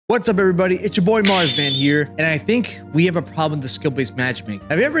What's up, everybody? It's your boy Marsman here, and I think we have a problem with the skill-based matchmaking.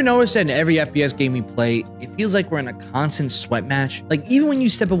 Have you ever noticed that in every FPS game we play, it feels like we're in a constant sweat match? Like, even when you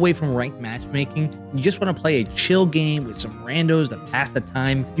step away from ranked matchmaking, you just want to play a chill game with some randos to pass the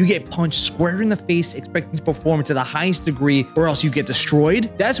time, you get punched square in the face expecting to perform to the highest degree, or else you get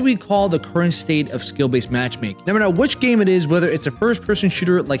destroyed. That's what we call the current state of skill-based matchmaking. No matter which game it is, whether it's a first-person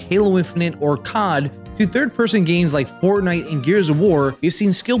shooter like Halo Infinite or COD, to third-person games like Fortnite and Gears of War, we've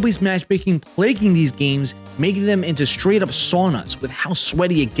seen skill-based matchmaking plaguing these games, making them into straight-up saunas with how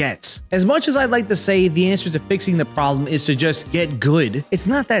sweaty it gets. As much as I'd like to say the answer to fixing the problem is to just get good, it's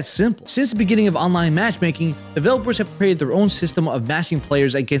not that simple. Since the beginning of online matchmaking, developers have created their own system of matching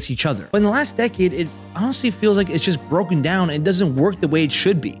players against each other. But in the last decade, it honestly feels like it's just broken down and doesn't work the way it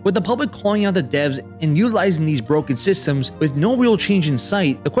should be. With the public calling out the devs and utilizing these broken systems with no real change in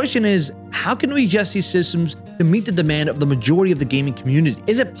sight, the question is, how can we adjust these systems to meet the demand of the majority of the gaming community?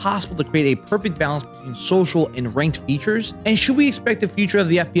 Is it possible to create a perfect balance between social and ranked features? And should we expect the future of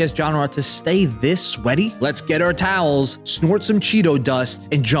the FPS genre to stay this sweaty? Let's get our towels, snort some Cheeto dust,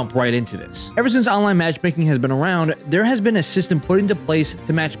 and jump right into this. Ever since online matchmaking has been around, there has been a system put into place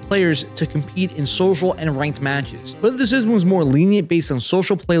to match players to compete in social and ranked matches. Whether the system was more lenient based on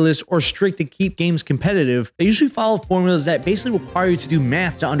social playlists or strict to keep games competitive, they usually follow formulas that basically require you to do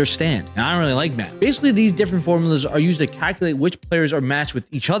math to understand. Now, I don't really like math. Basically, these different formulas are used to calculate which players are matched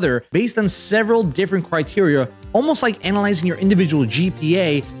with each other based on several different criteria, almost like analyzing your individual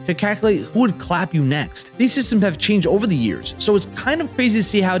GPA to calculate who would clap you next. These systems have changed over the years, so it's kind of crazy to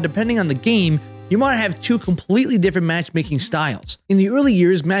see how, depending on the game, you might have two completely different matchmaking styles. In the early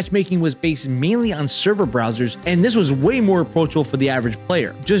years, matchmaking was based mainly on server browsers, and this was way more approachable for the average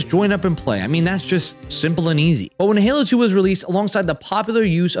player. Just join up and play. I mean, that's just simple and easy. But when Halo 2 was released alongside the popular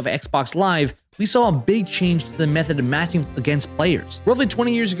use of Xbox Live, we saw a big change to the method of matching against players. Roughly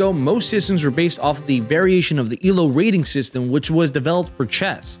 20 years ago, most systems were based off of the variation of the ELO rating system, which was developed for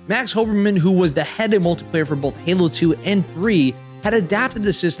chess. Max Hoberman, who was the head of multiplayer for both Halo 2 and 3, had adapted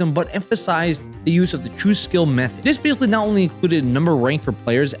the system but emphasized the use of the true skill method. This basically not only included a number rank for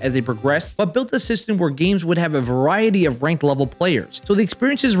players as they progressed, but built a system where games would have a variety of ranked level players. So the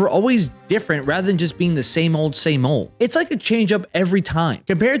experiences were always different rather than just being the same old, same old. It's like a change up every time,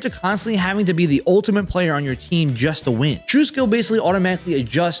 compared to constantly having to be the ultimate player on your team just to win. True skill basically automatically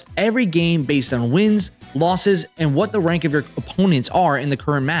adjusts every game based on wins, losses, and what the rank of your opponents are in the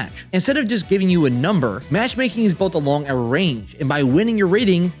current match. Instead of just giving you a number, matchmaking is built along a range, and by winning, your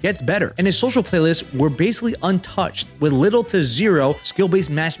rating gets better. And its social playlists were basically untouched, with little to zero skill-based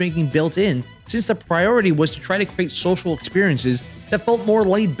matchmaking built in, since the priority was to try to create social experiences that felt more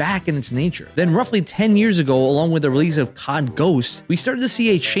laid back in its nature. Then roughly 10 years ago, along with the release of COD Ghosts, we started to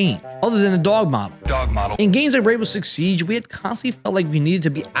see a change, other than the dog model. In games like Rainbow Six Siege, we had constantly felt like we needed to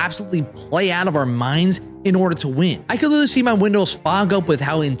be absolutely play out of our minds in order to win. I could literally see my windows fog up with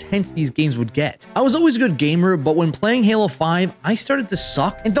how intense these games would get. I was always a good gamer, but when playing Halo 5, I started to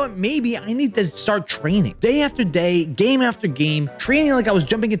suck and thought maybe I need to start training. Day after day, game after game, training like I was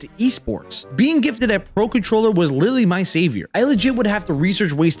jumping into esports. Being gifted a Pro Controller was literally my savior. I legit would have to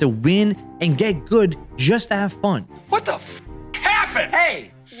research ways to win and get good just to have fun. What the f happened?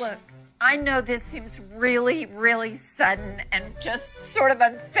 Hey, look, I know this seems really, really sudden and just sort of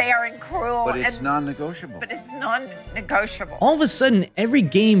unfair and cruel. But it's non-negotiable. But it's non-negotiable. All of a sudden, every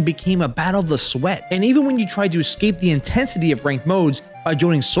game became a battle of the sweat. And even when you tried to escape the intensity of ranked modes by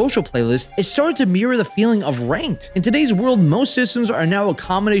joining social playlists, it started to mirror the feeling of ranked. In today's world, most systems are now a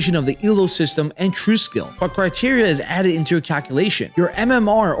combination of the ELO system and true skill, but criteria is added into your calculation. Your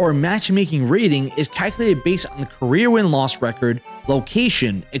MMR, or matchmaking rating, is calculated based on the career win-loss record,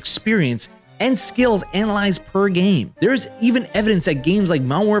 location, experience, and skills analyzed per game. There's even evidence that games like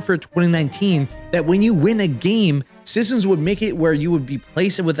Modern Warfare 2019 that when you win a game, systems would make it where you would be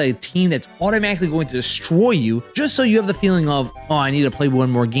placed with a team that's automatically going to destroy you, just so you have the feeling of, oh, I need to play one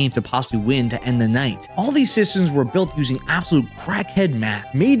more game to possibly win to end the night. All these systems were built using absolute crackhead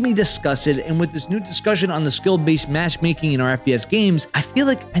math, made me disgusted, and with this new discussion on the skill-based matchmaking in our FPS games, I feel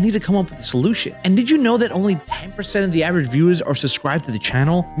like I need to come up with a solution. And did you know that only 10% of the average viewers are subscribed to the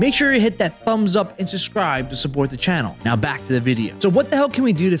channel? Make sure you hit that thumbs up and subscribe to support the channel. Now back to the video. So what the hell can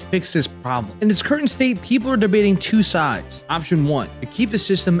we do to fix this problem? In its current state, people are debating two sides. Option 1, to keep the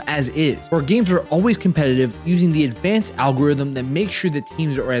system as is, where games are always competitive using the advanced algorithm that that makes sure the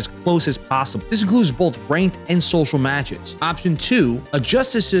teams are as close as possible. This includes both ranked and social matches. Option 2,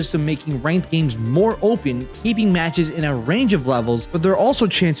 adjust the system, making ranked games more open, keeping matches in a range of levels, but there are also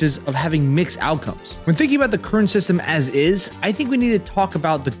chances of having mixed outcomes. When thinking about the current system as is, I think we need to talk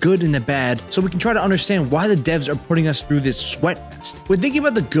about the good and the bad so we can try to understand why the devs are putting us through this sweat fest. When thinking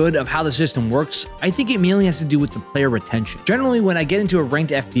about the good of how the system works, I think it mainly has to do with the player retention. Generally, when I get into a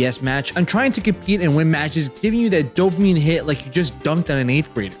ranked FPS match, I'm trying to compete and win matches, giving you that dopamine hit like you just dunked on an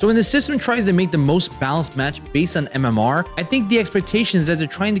 8th grader. So when the system tries to make the most balanced match based on MMR, I think the expectation is that they're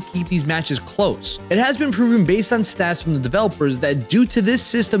trying to keep these matches close. It has been proven based on stats from the developers that due to this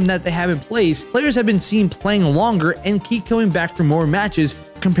system that they have in place, players have been seen playing longer and keep coming back for more matches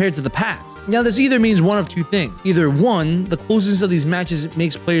compared to the past. Now, this either means one of two things. Either one, the closeness of these matches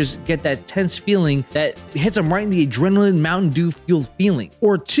makes players get that tense feeling that hits them right in the adrenaline Mountain Dew fueled feeling.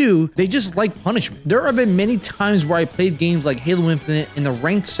 Or two, they just like punishment. There have been many times where I played games like Halo Infinite and the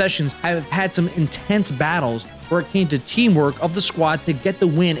ranked sessions have had some intense battles where it came to teamwork of the squad to get the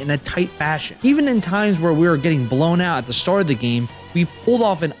win in a tight fashion. Even in times where we were getting blown out at the start of the game, we pulled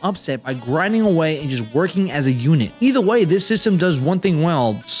off an upset by grinding away and just working as a unit. Either way, this system does one thing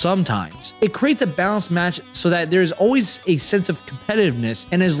well sometimes. It creates a balanced match so that there's always a sense of competitiveness,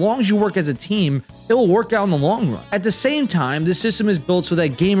 and as long as you work as a team, it will work out in the long run. At the same time, the system is built so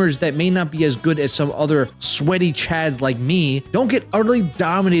that gamers that may not be as good as some other sweaty chads like me don't get utterly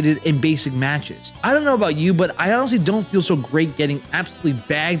dominated in basic matches. I don't know about you, but I honestly don't feel so great getting absolutely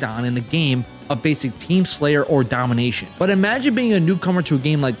bagged on in a game of basic team slayer or domination. But imagine being a newcomer to a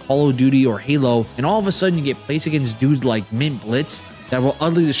game like Call of Duty or Halo, and all of a sudden you get placed against dudes like Mint Blitz that will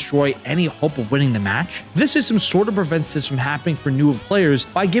utterly destroy any hope of winning the match. This system sort of prevents this from happening for newer players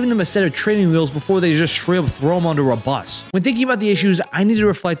by giving them a set of training wheels before they just straight up throw them under a bus. When thinking about the issues, I need to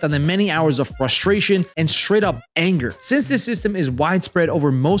reflect on the many hours of frustration and straight up anger. Since this system is widespread over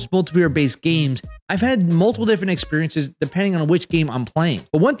most multiplayer based games, I've had multiple different experiences depending on which game I'm playing.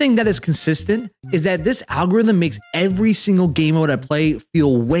 But one thing that is consistent is that this algorithm makes every single game mode I play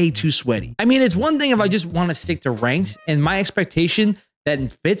feel way too sweaty. I mean, it's one thing if I just want to stick to ranked, and my expectation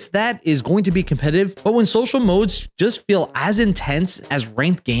that fits that is going to be competitive, but when social modes just feel as intense as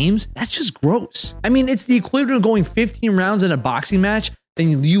ranked games, that's just gross. I mean, it's the equivalent of going 15 rounds in a boxing match,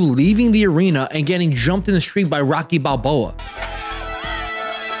 then you leaving the arena and getting jumped in the street by Rocky Balboa.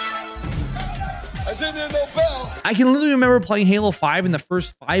 I can literally remember playing Halo 5 in the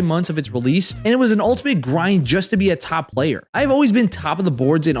first 5 months of its release, and it was an ultimate grind just to be a top player. I've always been top of the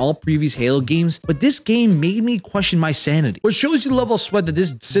boards in all previous Halo games, but this game made me question my sanity. What shows you the level of sweat that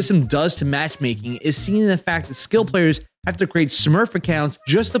this system does to matchmaking is seen in the fact that skill players have to create Smurf accounts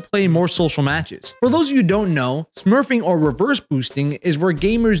just to play more social matches. For those of you who don't know, Smurfing or reverse boosting is where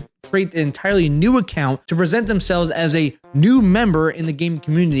gamers create an entirely new account to present themselves as a new member in the game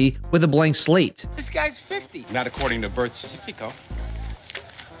community with a blank slate. This guy's 50. Not according to birth certificate.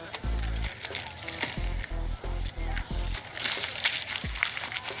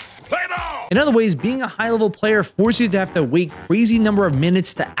 In other ways, being a high-level player forces you to have to wait crazy number of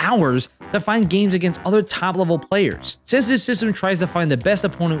minutes to hours to find games against other top-level players. Since this system tries to find the best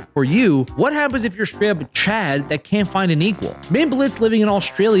opponent for you, what happens if you're straight up a Chad that can't find an equal? Mint Blitz living in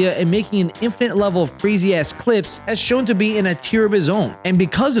Australia and making an infinite level of crazy-ass clips has shown to be in a tier of his own. And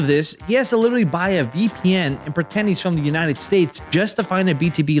because of this, he has to literally buy a VPN and pretend he's from the United States just to find a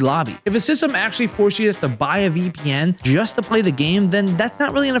BTB lobby. If a system actually forces you to buy a VPN just to play the game, then that's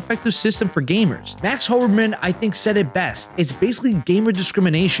not really an effective system for gamers. Max Hoberman, I think, said it best. It's basically gamer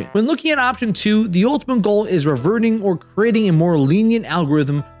discrimination. When looking at option 2, the ultimate goal is reverting or creating a more lenient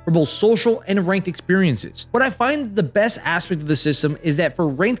algorithm for both social and ranked experiences. What I find the best aspect of the system is that for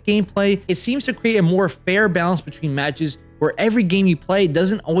ranked gameplay, it seems to create a more fair balance between matches where every game you play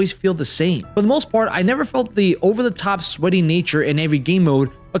doesn't always feel the same. For the most part, I never felt the over-the-top sweaty nature in every game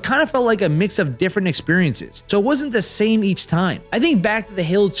mode, but kind of felt like a mix of different experiences. So it wasn't the same each time. I think back to the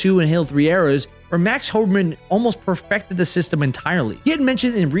Halo 2 and Halo 3 eras, where Max Hoberman almost perfected the system entirely. He had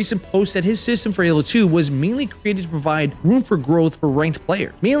mentioned in recent posts that his system for Halo 2 was mainly created to provide room for growth for ranked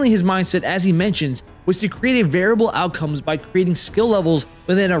players. Mainly his mindset, as he mentions, was to create variable outcomes by creating skill levels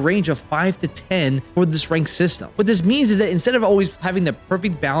within a range of 5 to 10 for this ranked system. What this means is that instead of always having the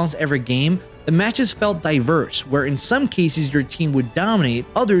perfect balance every game, the matches felt diverse, where in some cases your team would dominate,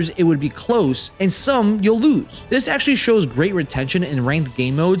 others it would be close, and some you'll lose. This actually shows great retention in ranked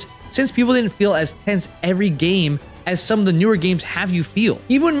game modes, since people didn't feel as tense every game as some of the newer games have you feel.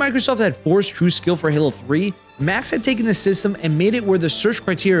 Even when Microsoft had forced true skill for Halo 3, Max had taken the system and made it where the search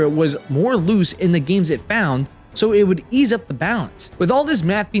criteria was more loose in the games it found, so it would ease up the balance. With all this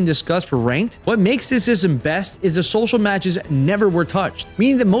math being discussed for ranked, what makes this system best is the social matches never were touched,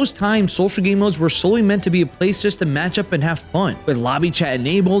 meaning that most times social game modes were solely meant to be a place just to match up and have fun, with lobby chat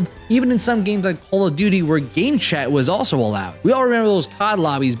enabled, even in some games like Call of Duty where game chat was also allowed. We all remember those COD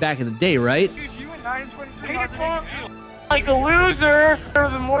lobbies back in the day, right? Dude, you and 923 like a loser.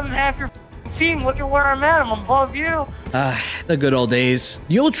 More than half your team. Look at where I'm at. I'm above you. The good old days.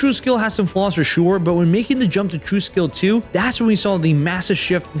 The old True Skill has some flaws for sure, but when making the jump to True Skill 2, that's when we saw the massive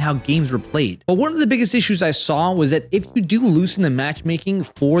shift in how games were played. But one of the biggest issues I saw was that if you do loosen the matchmaking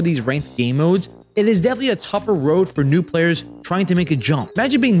for these ranked game modes, it is definitely a tougher road for new players trying to make a jump.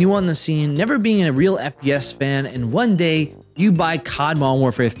 Imagine being new on the scene, never being a real FPS fan, and one day you buy COD Modern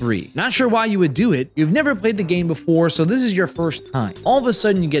Warfare 3. Not sure why you would do it. You've never played the game before, so this is your first time. All of a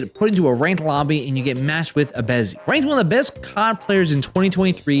sudden, you get put into a ranked lobby and you get matched with a Bezzy. Ranked one of the best COD players in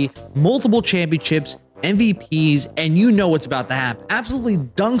 2023, multiple championships, MVPs, and you know what's about to happen. Absolutely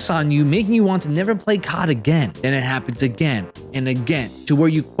dunks on you, making you want to never play COD again. Then it happens again and again, to where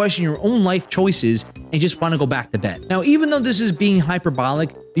you question your own life choices and just want to go back to bed. Now, even though this is being hyperbolic,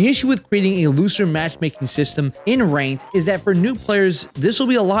 the issue with creating a looser matchmaking system in ranked is that for new players, this will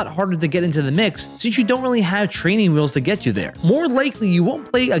be a lot harder to get into the mix since you don't really have training wheels to get you there. More likely, you won't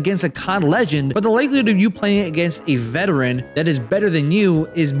play against a COD legend, but the likelihood of you playing against a veteran that is better than you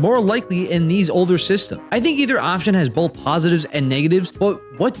is more likely in these older systems. I think either option has both positives and negatives, but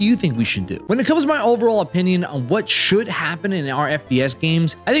what do you think we should do? When it comes to my overall opinion on what should happen in our FPS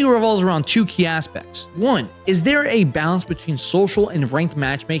games, I think it revolves around two key aspects. One, is there a balance between social and ranked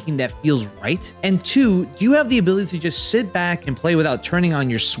matchmaking that feels right? And two, do you have the ability to just sit back and play without turning on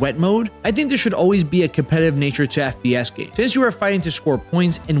your sweat mode? I think there should always be a competitive nature to FPS games, since you are fighting to score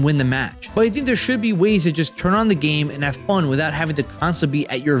points and win the match. But I think there should be ways to just turn on the game and have fun without having to constantly be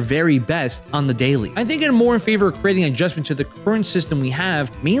at your very best on the daily. I think I'm more in favor of creating an adjustment to the current system we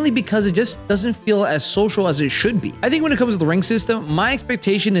have, mainly because it just doesn't feel as social as it should be. I think when it comes to the rank system, my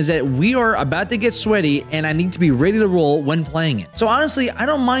expectation is that we are about to get sweaty and I need to be ready to roll when playing it. So honestly, I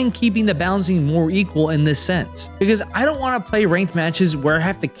don't mind keeping the balancing more equal in this sense, because I don't want to play ranked matches where I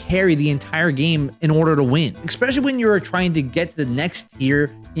have to carry the entire game in order to win, especially when you're trying to get to the next tier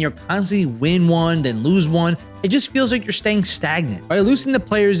and you're constantly win one, then lose one. It just feels like you're staying stagnant. By losing the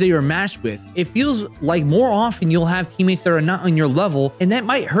players that you're matched with, it feels like more often you'll have teammates that are not on your level, and that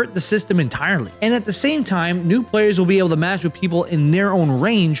might hurt the system entirely. And at the same time, new players will be able to match with people in their own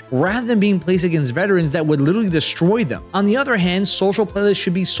range rather than being placed against veterans that would literally destroy them. On the other hand, social playlists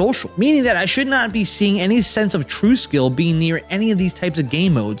should be social, meaning that I should not be seeing any sense of true skill being near any of these types of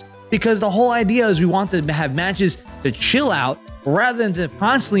game modes, because the whole idea is we want to have matches to chill out rather than to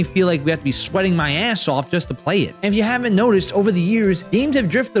constantly feel like we have to be sweating my ass off just to play it. And if you haven't noticed, over the years, games have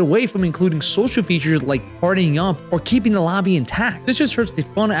drifted away from including social features like partying up or keeping the lobby intact. This just hurts the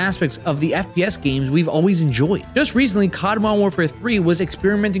fun aspects of the FPS games we've always enjoyed. Just recently, COD Modern Warfare 3 was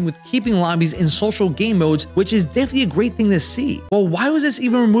experimenting with keeping lobbies in social game modes, which is definitely a great thing to see. Well, why was this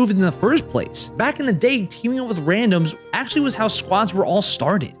even removed in the first place? Back in the day, teaming up with randoms actually was how squads were all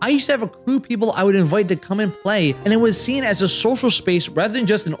started. I used to have a crew of people I would invite to come and play, and it was seen as a social space rather than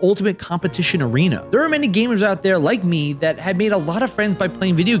just an ultimate competition arena. There are many gamers out there like me that had made a lot of friends by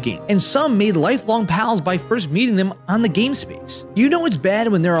playing video games, and some made lifelong pals by first meeting them on the game space. You know it's bad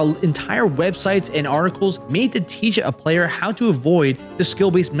when there are entire websites and articles made to teach a player how to avoid the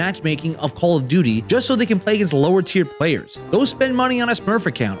skill-based matchmaking of Call of Duty just so they can play against lower tiered players. Go spend money on a Smurf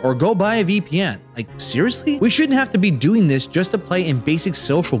account or go buy a VPN. Like, seriously? We shouldn't have to be doing this just to play in basic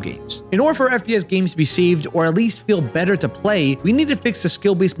social games. In order for FPS games to be saved or at least feel better to play, we need to fix the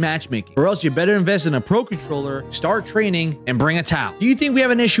skill-based matchmaking, or else you better invest in a pro controller, start training, and bring a towel. Do you think we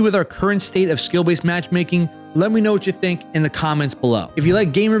have an issue with our current state of skill-based matchmaking? Let me know what you think in the comments below. If you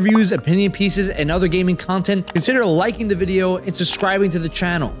like game reviews, opinion pieces, and other gaming content, consider liking the video and subscribing to the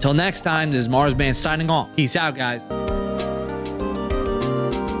channel. Till next time, this is Marsman signing off. Peace out, guys.